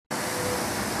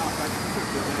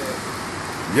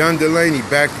Young Delaney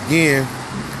back again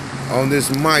on this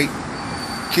mic,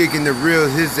 kicking the real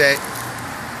his at.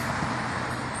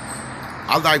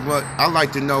 I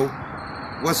like to know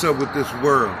what's up with this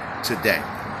world today.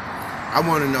 I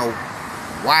want to know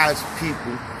why is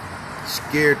people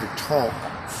scared to talk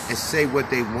and say what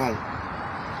they want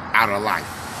out of life.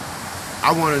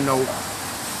 I want to know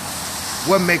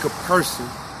what make a person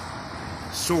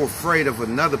so afraid of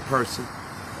another person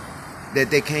that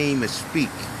they can't even speak.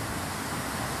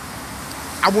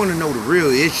 I want to know the real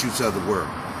issues of the world.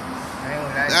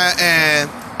 And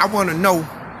I want to know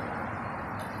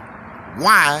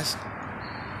why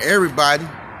everybody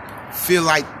feel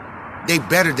like they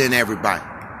better than everybody.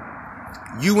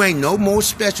 You ain't no more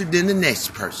special than the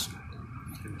next person.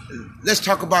 Let's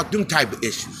talk about them type of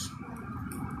issues.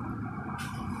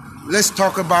 Let's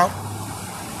talk about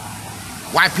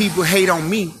why people hate on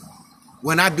me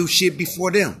when I do shit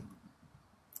before them.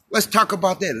 Let's talk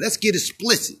about that. Let's get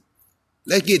explicit.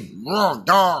 Let's get raw,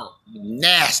 dog,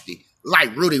 nasty,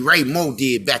 like Rudy Ray Moore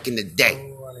did back in the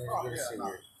day.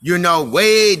 You know,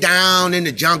 way down in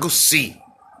the jungle sea.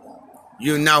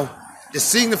 You know, the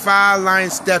signified lion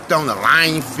stepped on the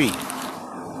lion feet.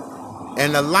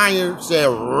 And the lion said,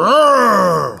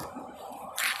 roar.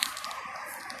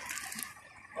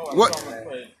 What?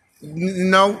 You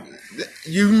know,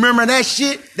 you remember that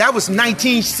shit? That was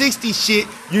 1960 shit,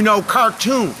 you know,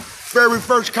 cartoon. Very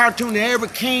first cartoon that ever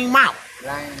came out.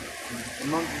 Lion, the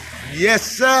monkey. Yes,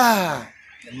 sir.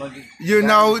 The monkey. You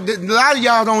know, a lot of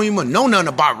y'all don't even know nothing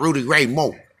about Rudy Ray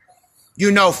Moore.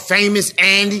 You know, Famous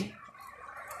Andy.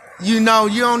 You know,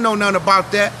 you don't know nothing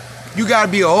about that. You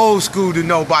gotta be old school to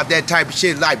know about that type of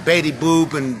shit, like Betty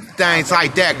Boop and things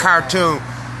like that, cartoon.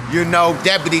 You know,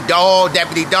 Deputy Dog.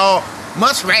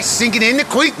 Muskrat sinking in the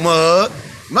creek mud.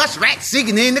 Muskrat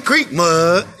sinking in the creek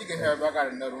mud. You can hear me. I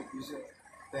got another one.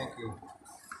 Thank you.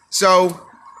 So,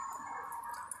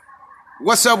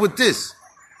 what's up with this?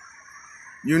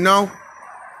 You know?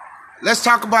 Let's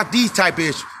talk about these type of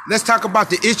issues. Let's talk about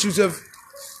the issues of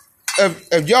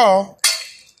y'all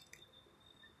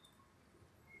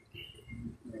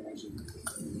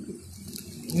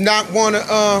not want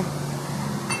to,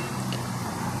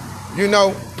 you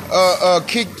know,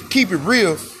 keep it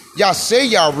real. Y'all say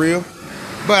y'all real,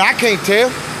 but I can't tell.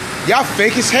 Y'all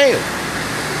fake as hell.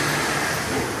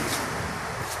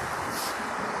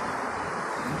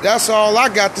 That's all I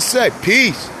got to say.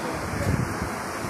 Peace.